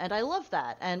 Yep. And I love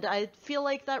that. And I feel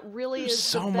like that really There's is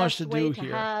so the much best to way do to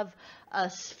here. have a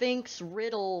Sphinx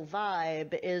riddle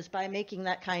vibe, is by making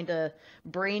that kind of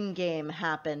brain game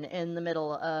happen in the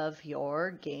middle of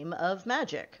your game of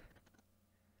Magic.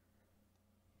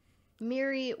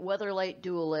 Miri Weatherlight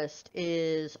Duelist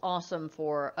is awesome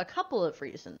for a couple of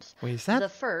reasons. Wait, is that? The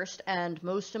first and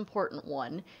most important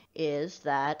one is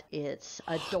that it's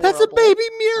adorable. That's a baby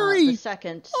Miri! The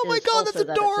second Oh my is God, also that's that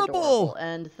it's adorable!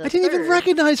 And the I didn't even third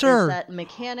recognize her! Is that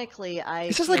mechanically, I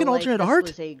Is this feel like an alternate this art?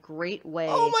 was a great way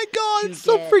Oh my God, to it's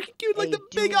so get freaking cute, like a the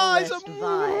big eyes. duelist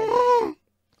vibe.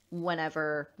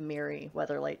 Whenever Miri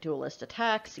Weatherlight Duelist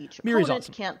attacks, each Miri's opponent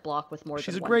awesome. can't block with more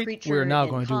She's than a one great. creature We're now in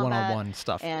going to do combat, one-on-one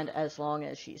stuff. and as long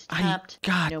as she's I- tapped,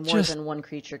 God, no more just- than one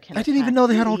creature can I didn't even attack know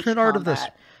they had in alternate each art of this.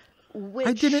 combat, which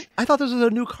I didn't. I thought this was a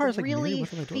new card. It's like, really Miri,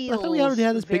 what am I doing? feels I thought we already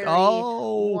had this big. very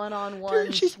Oh, one-on-one,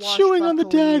 dude, she's chewing on the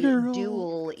dagger. Oh,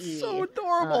 duel-y, so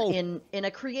adorable. in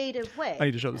a creative way. I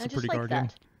need to show this And to I just Pretty like Guardian.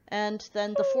 that. And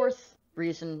then the fourth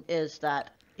reason is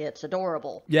that it's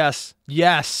adorable. Yes,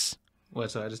 yes. What?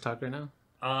 So I just talked right now?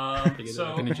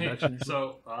 So, an introduction.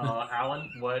 Alan,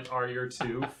 what are your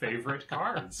two favorite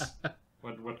cards?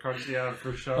 What cards do you have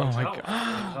for show Oh and my tell? God. What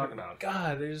are you talking about?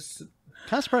 God, there's.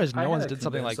 Kind of surprised I no had one's a did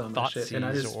something like condense on that shit, and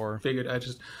I Thoughtseize just or. figured I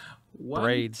just one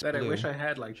Braids that Blue. I wish I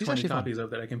had like She's 20 actually fun. copies of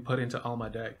that I can put into all my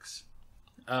decks.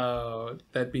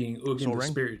 That being Soul Ugin the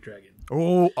Ring? Spirit Dragon.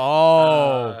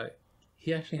 Oh.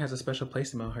 He actually has a special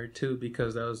place in my heart too,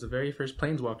 because that was the very first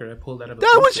Planeswalker I pulled out of a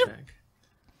That was booster your- pack.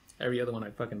 Every other one I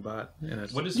fucking bought. And I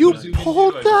just, What is You what does Ugin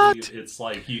pulled do? I that? believe It's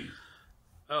like you.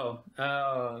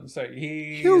 sorry.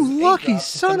 He You is eight lucky drop,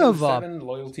 son summon of a- 7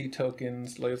 loyalty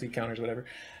tokens, loyalty counters, whatever.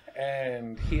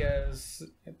 And he has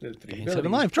the 3 Gain abilities.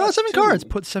 7 life. Draw Plus 7 2. cards.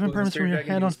 Put 7 Ugin permanents from Spirit your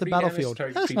Dragon hand deals onto the 3 damage battlefield. to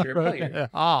target That's creature or right. player.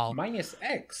 Oh. Minus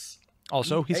X.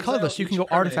 Also, he's Exile colorless. You can each go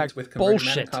permanent artifact. with converted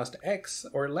mana Bullshit. cost X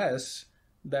or less.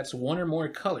 That's 1 or more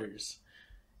colors.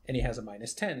 And he has a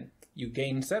minus 10. You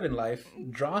gain 7 life,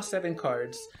 draw 7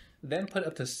 cards, then put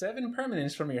up to 7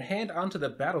 permanents from your hand onto the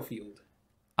battlefield.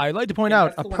 I'd like to point And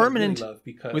out that's a the one I really permanent love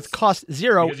because with cost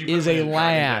 0 Because you is put it a in a dragon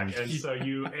land. deck, and so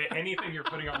anything you're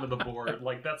putting onto the board,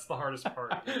 like that's the hardest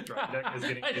part of the dragon deck is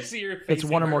getting. I just see your face. It's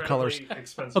one or more colors. incredibly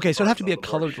expensive Okay, so it'd have to cards be a on the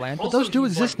board. colored land, but Also, those do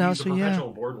he's, exist like, now, he's a so yeah.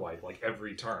 perpetual board wipe, like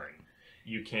every turn.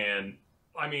 You can.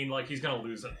 I mean, like he's gonna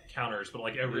lose counters, but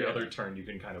like every other turn, you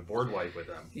can kind of board wipe with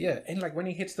him. Yeah, and like when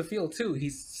he hits the field too,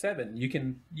 he's 7. You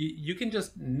can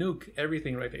just nuke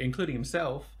everything right there, including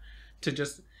himself, to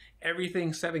just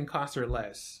everything 7 costs or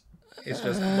less. It's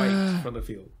just wiped from the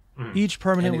field. Each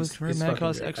permanent And with it's mana fucking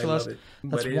cost great. X I or less. love it.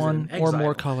 That's But it is 1 in or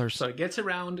more exile. colors. So it gets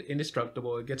around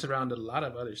indestructible. It gets around a lot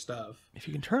of other stuff. If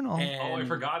you can turn all. And Oh, I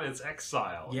forgot it's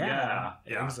exile. Yeah,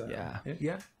 Yeah. exile. Yeah.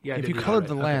 yeah. I If did you that colored right.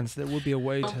 the Okay. lands, there would be a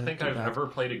way I to don't think do I've that. ever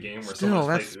played a game where Still, someone's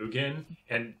that's- played Ugin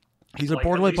and He's a like,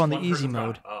 board at wipe least on the one easy person's gone,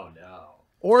 mode. oh no.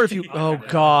 Or if you, Oh, oh no.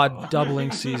 god,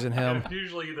 doubling season him.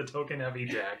 Usually the token heavy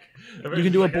deck. You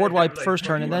can do a board wipe first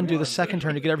turn and then do the second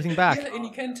turn to get everything back. Yeah, and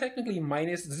you can technically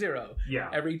minus 0.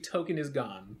 Yeah. Every token is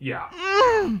gone. Yeah.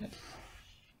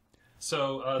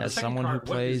 So the As second someone who card,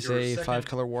 what is plays your a second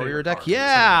 5-color warrior favorite deck, card? What's the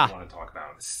yeah! second one you want to talk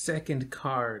about? Second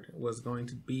card was going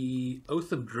to be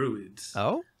Oath of Druids.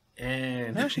 Oh?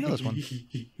 And I actually know this one.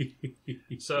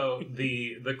 So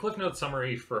the Cliff Note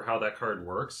summary for how that card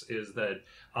works is that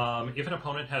if an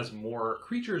opponent has more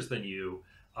creatures than you,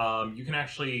 you can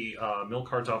actually mill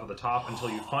cards off of the top until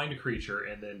you find a creature,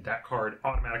 and then that card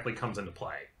automatically comes into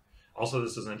play. Also,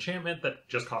 this is an enchantment that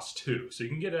just costs 2, so you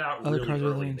can get it out Other really cards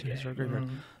early are in linked the to his game. graveyard.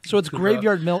 So it's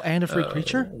graveyard mill and a free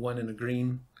creature? 1 in a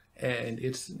green. And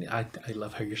it's I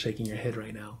love how you're shaking your head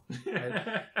right now.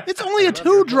 It's only a I love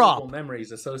your 2-drop! multiple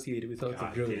memories associated with Oath of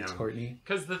God Druids, damn. Courtney.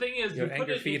 Because the thing is, Your you put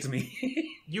anger it feeds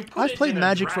me. You put I've it played in a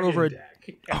Magic for over dragon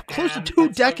deck, close to and 2 it's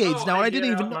like, decades oh, now, and I get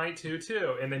didn't out even know. my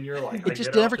 2/2, and then you're like, It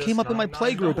just never came up in my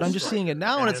play group, and I'm just seeing it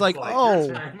now, and it's like,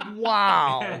 oh,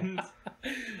 wow. And,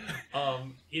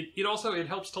 it also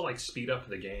helps to like speed up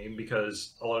the game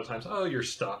because a lot of times, oh, you're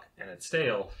stuck and it's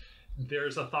stale.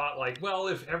 there's a thought like, well,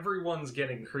 if everyone's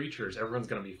getting creatures, everyone's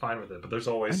going to be fine with it. But there's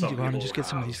always I need some to go out people and just get who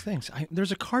some of have these things.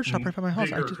 There's a card shop right by my house.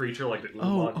 bigger creature like the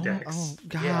Oh, Ulamog decks.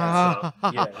 God.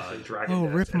 Dragon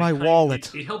decks. Rip And my it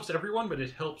wallet. It helps everyone, but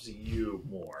it helps you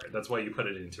more. That's why you put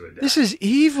it into a deck. This is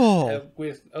evil.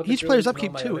 With Each player's and all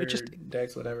upkeep my too. It other just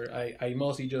decks, whatever. I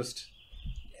mostly just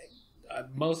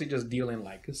deal in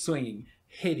like swinging,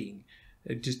 hitting.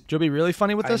 It just Joe, be really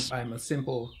funny with this. I'm a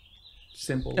simple.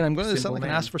 And I'm going to sound like an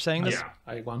man. ass for saying this. Yeah.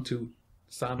 I want to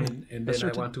summon and then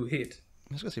I want to hit.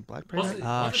 I was going to say Black Well,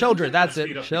 Prayer. Sheldred, that's it.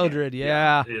 Sheldred,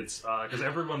 yeah. It's because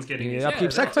everyone's getting You these upkeep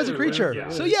decks. sacrifice a creature. Yeah.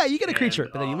 So yeah, you get a creature,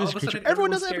 And, but then you lose All a of a creature. sudden,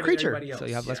 Everyone everyone's doesn't have a scared of creature, everybody so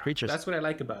you have less else. creatures. That's what I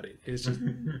like about it. It's just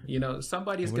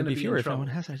somebody's I going wouldn't to be be in furious if trouble.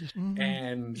 anyone has it. I just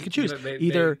And you can choose. they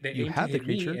Either aim you to have the hit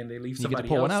me creature, and they leave you get to somebody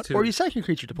pull one else out, to or you sack your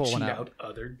creature to pull one cheat out. out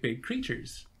other big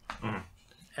creatures.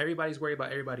 Everybody's worried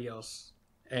about everybody else,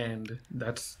 and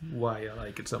that's why I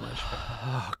like it so much.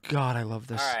 Oh God, I love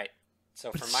this. All right. So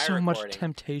But for it's my so much recording,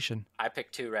 temptation. I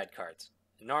picked 2 red cards.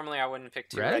 Normally, I wouldn't pick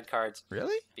 2 Red? red cards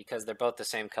Really? because they're both the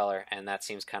same color, and that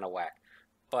seems kind of whack.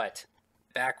 But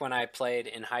back when I played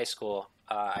in high school,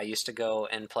 I used to go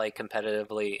and play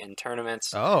competitively in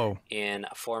tournaments Oh. in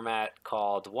a format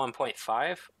called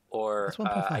 1.5, or What's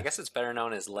 1.5? I guess it's better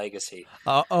known as Legacy.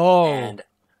 Oh. And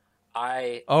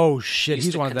I Oh shit, used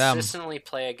he's to one of them. consistently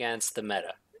play against the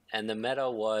meta, and the meta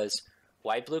was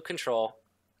white-blue control,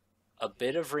 a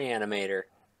bit of Reanimator,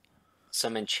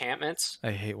 some enchantments,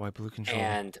 I hate white blue control.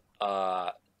 and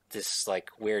this like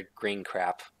weird green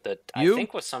crap that You? I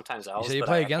think was sometimes elves. say you but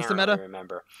play I against can't the meta? really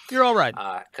remember You're all right.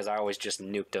 because I always just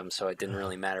nuked them, so it didn't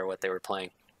really matter what they were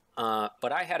playing.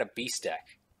 But I had a beast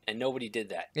deck, and nobody did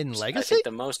that. In I Legacy? think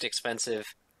the most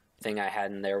expensive thing I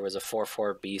had in there was a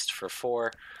 4/4 beast for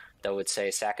 4 that would say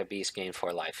sack a beast, gain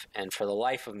 4 life. And for the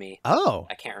life of me, Oh.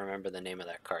 I can't remember the name of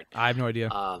that card. I have no idea.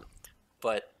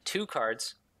 But 2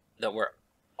 cards that were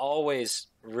always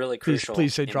really Please, crucial.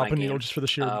 please say in drop my a needle game, just for the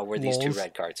sheer were these 2 lulz.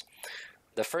 red cards.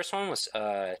 The first one was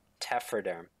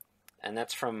Tefferderm, and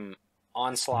that's from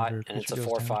Onslaught, Whenever a and it's a creature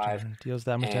deals 4/5. damage deals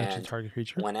damage to and the target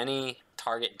creature. When any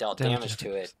target dealt Damage damage to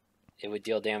difference. it, it would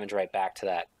deal damage right back to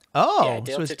that. Oh, yeah, it so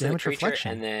dealt it's it to the damage creature,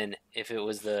 reflection. and then if it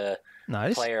was the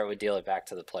Nice. player, it would deal it back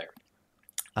to the player.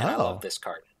 And I Oh. love this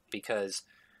card because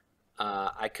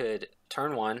I could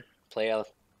turn 1, play a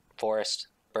forest,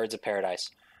 Birds of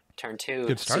Paradise. Turn 2,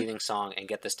 Good start. Seething Song, and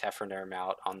get this Tefferderm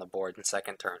out on the board in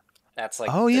second turn. That's like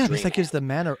Oh the yeah, dream because that gives hand.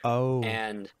 the mana. Oh.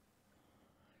 And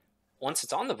once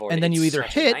it's on the board, And then you it's either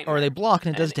such a hit or nightmare. they block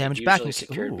and it does damage back. Usually And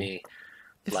secured ooh, me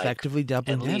like, effectively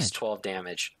doubling at damage. least 12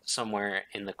 damage somewhere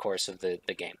in the course of the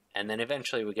game. And then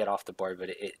eventually we get off the board, but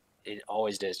it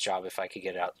always did its job if I could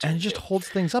get it out. And turn it just 2. holds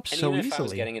things up And so even if I was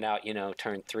easily. getting it out,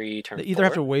 turn 3, turn They 4, either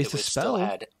have to waste it a would still spell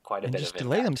add quite a and bit just of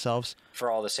delay impact themselves. for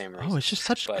all the same reasons. Oh, it's just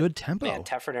such But, good tempo. Man,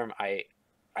 Tefferderm, I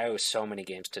owe so many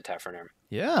games to Tefferderm.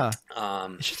 Yeah.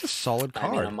 Um, It's just a solid I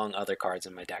card. mean, among other cards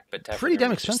in my deck, but Tefferderm Pretty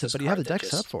damn is just expensive, this but you have the card that deck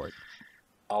set up just for it.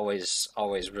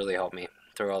 always really helped me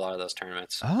through a lot of those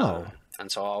tournaments. Oh.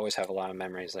 And so I always have a lot of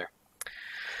memories there.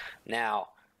 Now,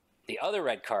 the other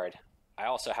red card, I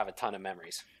also have a ton of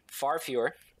memories. Far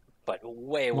fewer, but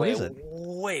way is it?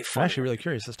 way I'm fun. actually really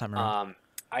curious this time around.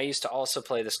 I used to also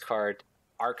play this card,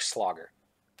 Arc Slogger.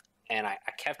 And I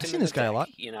kept I've him seen in this the guy a deck. lot.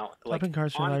 Like Dropping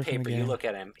cards from on life in the paper, you game. look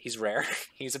at him, he's rare,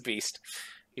 he's a beast.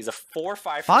 He's a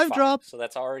 4/5 5 drop? So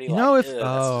that's already You like, know if- that's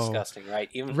oh. disgusting, right?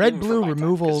 Even Red even for blue my time,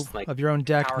 removal 'cause, like, of your own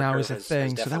deck power now curve is a has thing,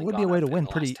 so that definitely would be a gone way to up in win the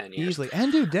last pretty 10 years. easily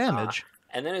and do damage.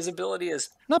 And then his ability is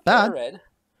Not play bad. red,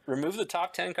 remove the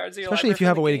top 10 cards of your Especially library if you from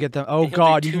have the a way to game, get them. Oh and he'll do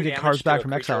god, you 2 can get damage cards to back a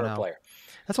from creature exile or a now. player.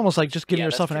 That's almost like just giving Yeah,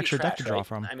 yourself that's an pretty extra deck trash, to draw right?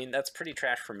 from. I mean, that's pretty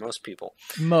trash for most people.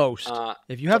 Most.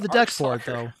 If you have the but deck Arc for it,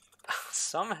 Slogger, though.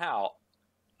 Somehow,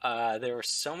 there were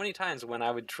so many times when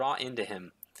I would draw into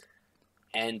him,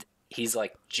 and he's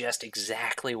like just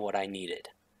exactly what I needed.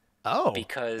 Oh.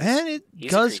 Because and it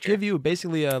he's a does creature, give you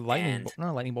basically a lightning and, bolt. Not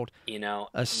a lightning bolt. a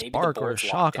a spark or a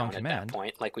shock on command. At that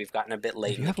point, like we've gotten a bit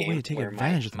late If you in have the a game way to take where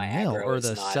advantage of the my mill aggro or is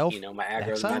the not, self my aggro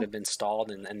exile? might have been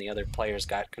stalled, and the other players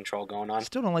got control going on. I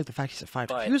still don't like the fact he's a 5.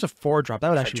 But If he was a 4 drop, that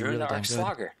would If I actually be drew really the damn Arc good.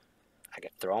 Slogger, I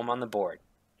could throw him on the board,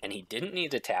 and he didn't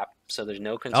need to tap, so there's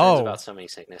no concerns Oh. about summoning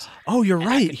sickness. Oh, you're And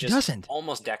I right. could He just doesn't.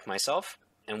 almost deck myself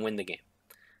and win the game.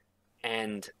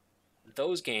 And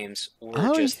those games were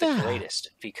Oh, just yeah. the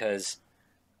greatest because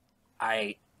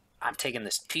I'm taking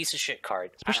this piece of shit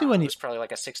card. Especially I don't when know, you- it was probably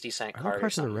like a 60-cent Are card the or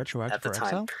cards that are something retroactive at the for time.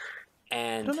 exile? I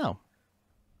And don't know.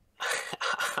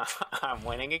 I'm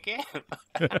winning a game.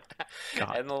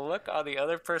 And the look on the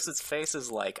other person's face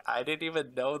is like, I didn't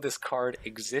even know this card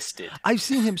existed. I've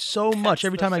seen him so much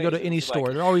every time I go to any store.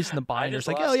 Like, they're always in the binders.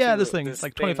 Like, oh yeah, this thing. It's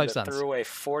like 25 cents. Threw away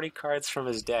 40 cards from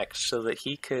his deck so that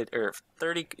he could, or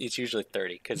 30. It's usually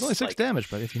 30 because it's only 6 damage,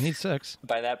 but if you need 6,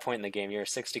 by that point in the game, you're a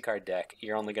 60-card deck.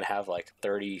 You're only gonna have like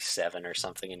 37 or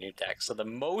something in your deck. So the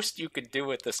most you could do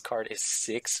with this card is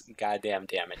 6 goddamn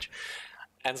damage.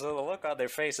 And so the look on their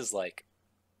face is like,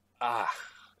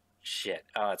 shit.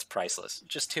 Oh, it's priceless.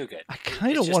 Just too good. I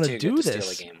kind of want to do this.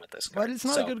 Steal a game with this card. But it's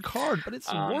not a good card, but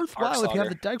it's worthwhile if you have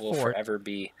the deck will for it. Forever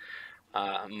be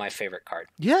my favorite card.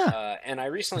 Yeah. And I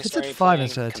recently it's started at 5 playing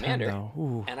instead of 10, Commander, though.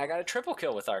 Ooh. and I got a triple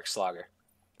kill with Arc Slogger.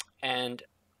 And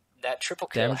that triple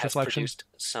kill Damage has reflection, produced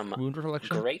some wound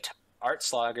reflection, great Art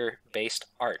Slogger based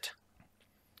art,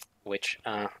 which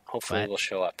hopefully will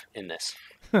show up in this.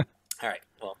 All right.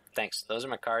 Well, thanks. Those are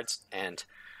my cards, and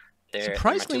they're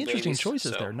surprisingly interesting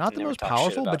choices there. Not the most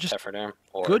powerful, but just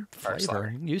good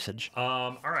flavor usage.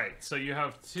 All right. So you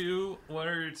have two. What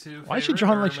are your two? Why is she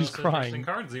drawing like she's most interesting crying?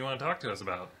 Cards that you want to talk to us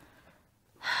about?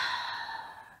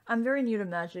 I'm very new to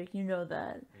Magic, you know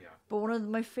that. Yeah. But one of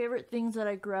my favorite things that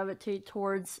I gravitate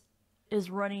towards is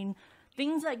running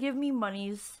things that give me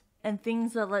monies and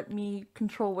things that let me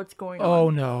control what's going on. Oh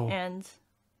no. And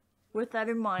with that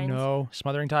in mind, no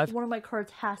Smothering Tithe. one of my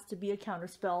cards has to be a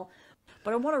counterspell.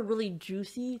 But I want a really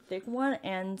juicy, thick one,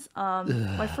 and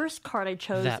my first card I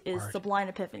chose is Sublime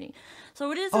Epiphany.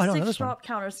 So it is a 6-drop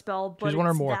counterspell, but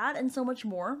it's that and so much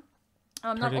more.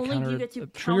 Not only do you get to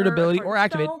triggered ability or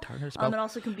activate target spell, it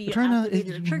also can be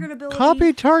activated or triggered ability.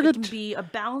 Copy target. It can be a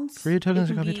bounce. Create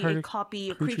tokens it can copy be target. A copy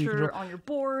a creature on your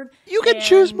board. You can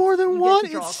choose more than one.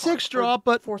 It's 6-drop,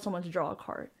 but force someone to draw a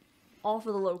card, all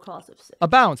for the low cost of 6. A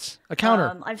bounce, a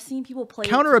counter. I've seen people play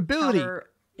counter ability. Counter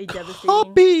a devastating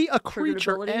copy a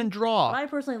creature and draw. But I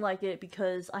personally like it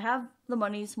because I have the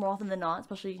monies more often than not,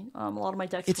 especially a lot of my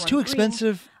decks. It's too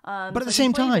expensive, but at the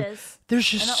same time, there's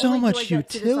just so much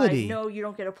utility. No, you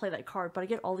don't get to play that card, but I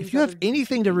get all these. If you have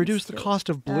anything to reduce the cost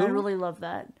of blue, I really love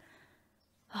that.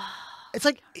 It's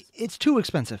like it's too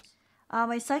expensive.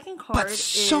 My second card is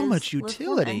so much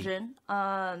utility. Engine,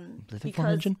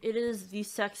 because Engine? It is the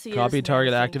sexiest. Copy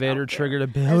target activator, triggered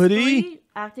ability.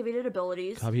 Activated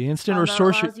abilities. Copy instant or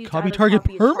sorcery. Copy target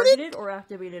permanent or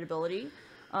activated ability.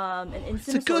 An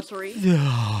instant sorcery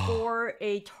or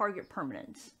a target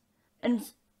permanent. And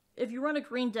if you run a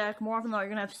green deck, more often than not, you're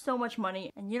gonna have so much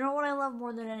money. And you know what I love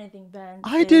more than anything, Ben?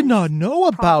 I did not know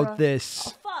about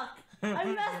this. Oh, fuck! I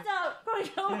messed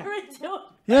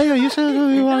up. Yeah, you said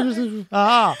you wanted to.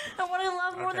 And what I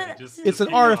love more than it's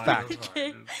an artifact.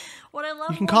 What I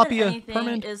love you can more copy than a anything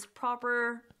permanent is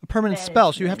proper permanent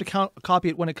spell, so you have to copy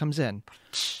it when it comes in.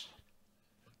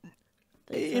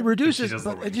 It reduces,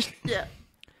 but it just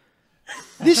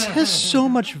This has so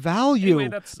much value.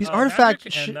 Anyway, these artifact,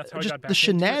 just the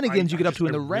shenanigans you get up to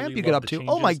and the ramp you get up to.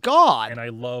 Oh my god! And I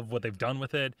love what they've done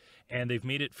with it, and they've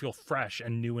made it feel fresh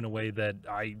and new in a way that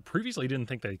I previously didn't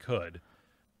think they could.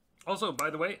 Also, by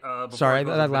the way, sorry,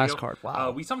 that last card.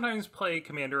 Wow. We sometimes play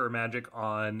Commander or Magic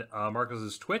on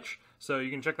Marcus's Twitch, so you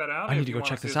can check that out. I need to go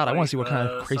check this out. I want to see what kind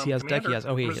of crazy ass deck he has.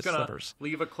 Oh, he has slippers.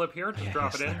 Leave a clip here to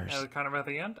drop it in, kind of at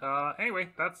the end. Anyway,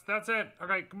 that's it.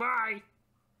 Okay, goodbye.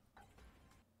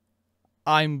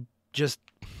 I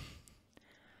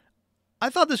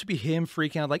thought this would be him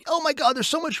freaking out like, oh my god, there's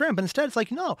so much ramp. But instead, it's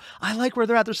like, no, I like where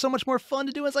they're at. There's so much more fun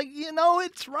to do. It's like,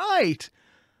 it's right.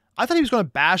 I thought he was going to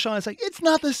bash on it. It's like, it's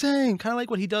not the same. Kind of like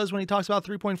what he does when he talks about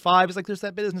 3.5. It's like, there's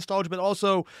that bit of nostalgia, but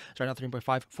also, sorry, not 3.5,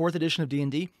 4th edition of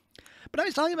D&D. But I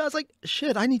was talking about, it's like,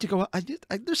 shit, I need to go.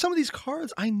 There's some of these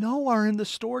cards I know are in the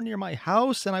store near my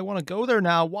house, and I want to go there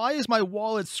now. Why is my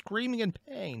wallet screaming in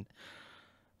pain?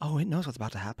 Oh, it knows what's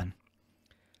about to happen.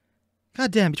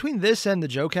 God damn, between this and the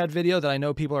JoeCat video that I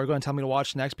know people are going to tell me to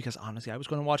watch next, because honestly, I was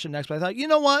going to watch it next, but I thought, you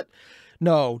know what?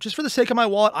 No, just for the sake of my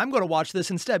wallet, I'm going to watch this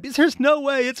instead, because there's no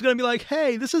way it's going to be like,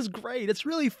 hey, this is great, it's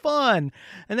really fun.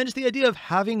 And then just the idea of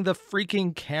having the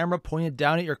freaking camera pointed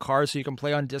down at your card so you can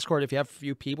play on Discord if you have a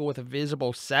few people with a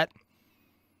visible set.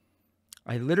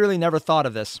 I literally never thought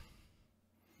of this.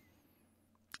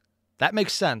 That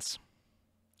makes sense.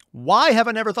 Why have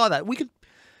I never thought of that?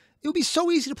 It would be so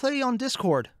easy to play on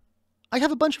Discord. I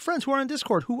have a bunch of friends who are on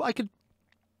Discord who I'm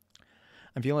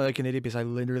feeling like an idiot because I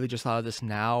literally just thought of this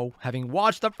now, having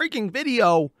watched the freaking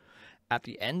video at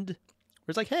the end, where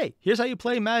it's like, hey, here's how you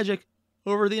play Magic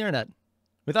over the internet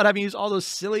without having to use all those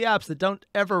silly apps that don't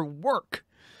ever work.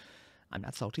 I'm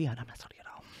not salty, and I'm not salty at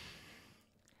all.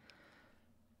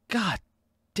 God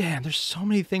damn, there's so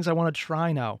many things I want to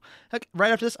try now. Like,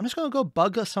 right after this, I'm just going to go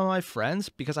bug some of my friends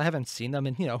because I haven't seen them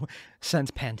in,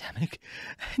 since pandemic,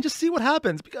 and just see what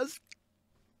happens, because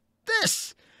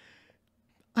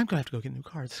I'm going to have to go get new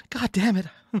cards. God damn it.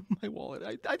 My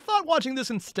wallet. I thought watching this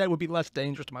instead would be less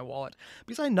dangerous to my wallet,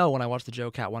 because I know when I watch the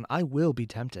Joe Cat one, I will be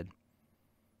tempted.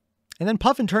 And then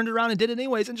Puffin turned around and did it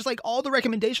anyways, and just like all the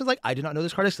recommendations, like, I did not know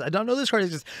this card exists, I did not know this card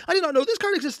exists, I did not know this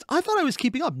card exists, I thought I was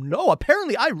keeping up. No,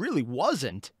 apparently I really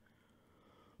wasn't.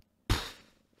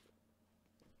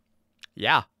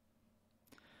 Yeah.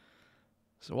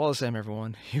 So all the same,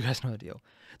 everyone, you guys know the deal.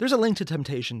 There's a link to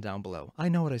Temptation down below. I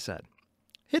know what I said.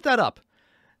 Hit that up.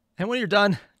 And when you're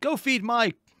done, go feed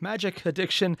my magic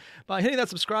addiction by hitting that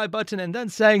subscribe button and then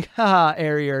saying, haha,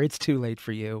 Airier, it's too late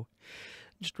for you.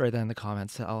 Just write that in the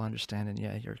comments. I'll understand. And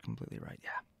yeah, you're completely right.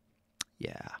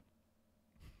 Yeah.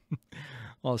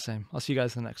 All the same. I'll see you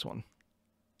guys in the next one.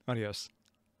 Adios.